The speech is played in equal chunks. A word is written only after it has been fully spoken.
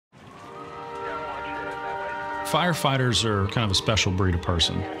Firefighters are kind of a special breed of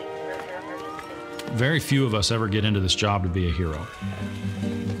person. Very few of us ever get into this job to be a hero.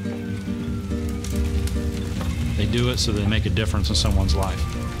 They do it so they make a difference in someone's life.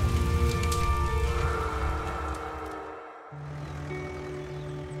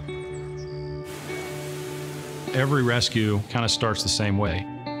 Every rescue kind of starts the same way.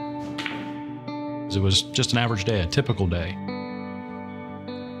 It was just an average day, a typical day.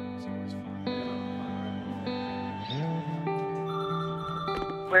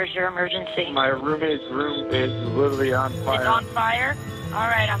 Where's your emergency? My roommate's room is literally on fire. It's on fire? All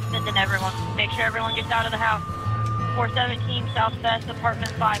right, I'm sending everyone. Make sure everyone gets out of the house. 417 Southwest,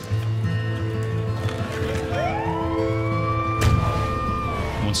 apartment 5.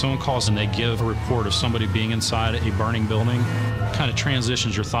 When someone calls and they give a report of somebody being inside a burning building, it kind of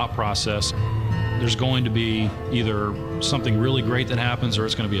transitions your thought process. There's going to be either something really great that happens or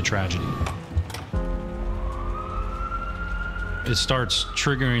it's going to be a tragedy. It starts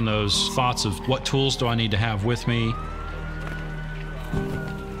triggering those thoughts of what tools do I need to have with me.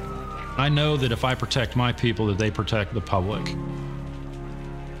 I know that if I protect my people, that they protect the public.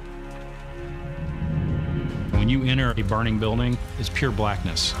 When you enter a burning building, it's pure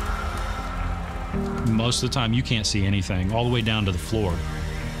blackness. Most of the time, you can't see anything, all the way down to the floor.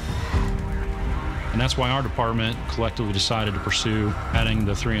 And that's why our department collectively decided to pursue adding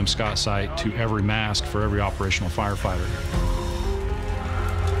the 3M Scott site to every mask for every operational firefighter.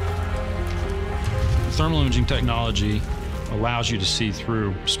 Thermal imaging technology allows you to see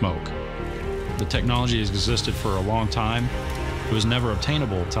through smoke. The technology has existed for a long time. It was never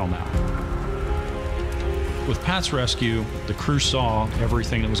obtainable until now. With Pat's rescue, the crew saw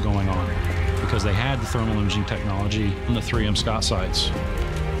everything that was going on because they had the thermal imaging technology on the 3M Scott sites.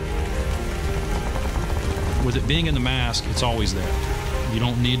 With it being in the mask, it's always there. You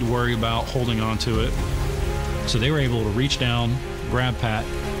don't need to worry about holding on to it. So they were able to reach down, grab Pat,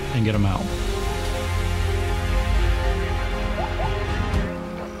 and get him out.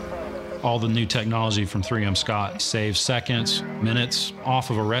 All the new technology from 3M Scott saves seconds, minutes off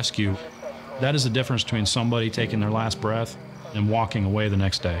of a rescue. That is the difference between somebody taking their last breath and walking away the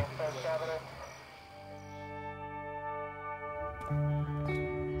next day.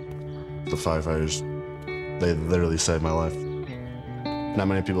 The firefighters, they literally saved my life. Not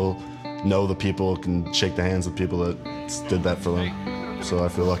many people know the people, can shake the hands of people that did that for them. So I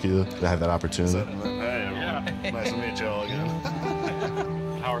feel lucky to have that opportunity. Hey, everyone. Nice to meet you all again.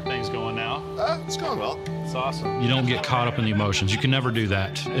 How are things going now? It's going well. It's awesome. You don't get caught up in the emotions. You can never do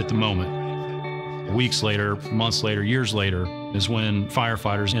that at the moment. Weeks later, months later, years later is when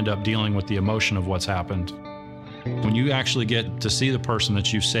firefighters end up dealing with the emotion of what's happened. When you actually get to see the person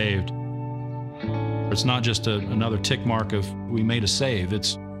that you saved, it's not just another tick mark of we made a save,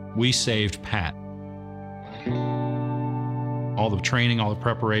 it's we saved Pat. All the training, all the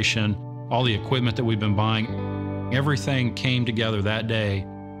preparation, all the equipment that we've been buying, everything came together that day,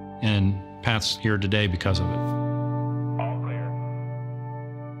 and Pat's here today because of it.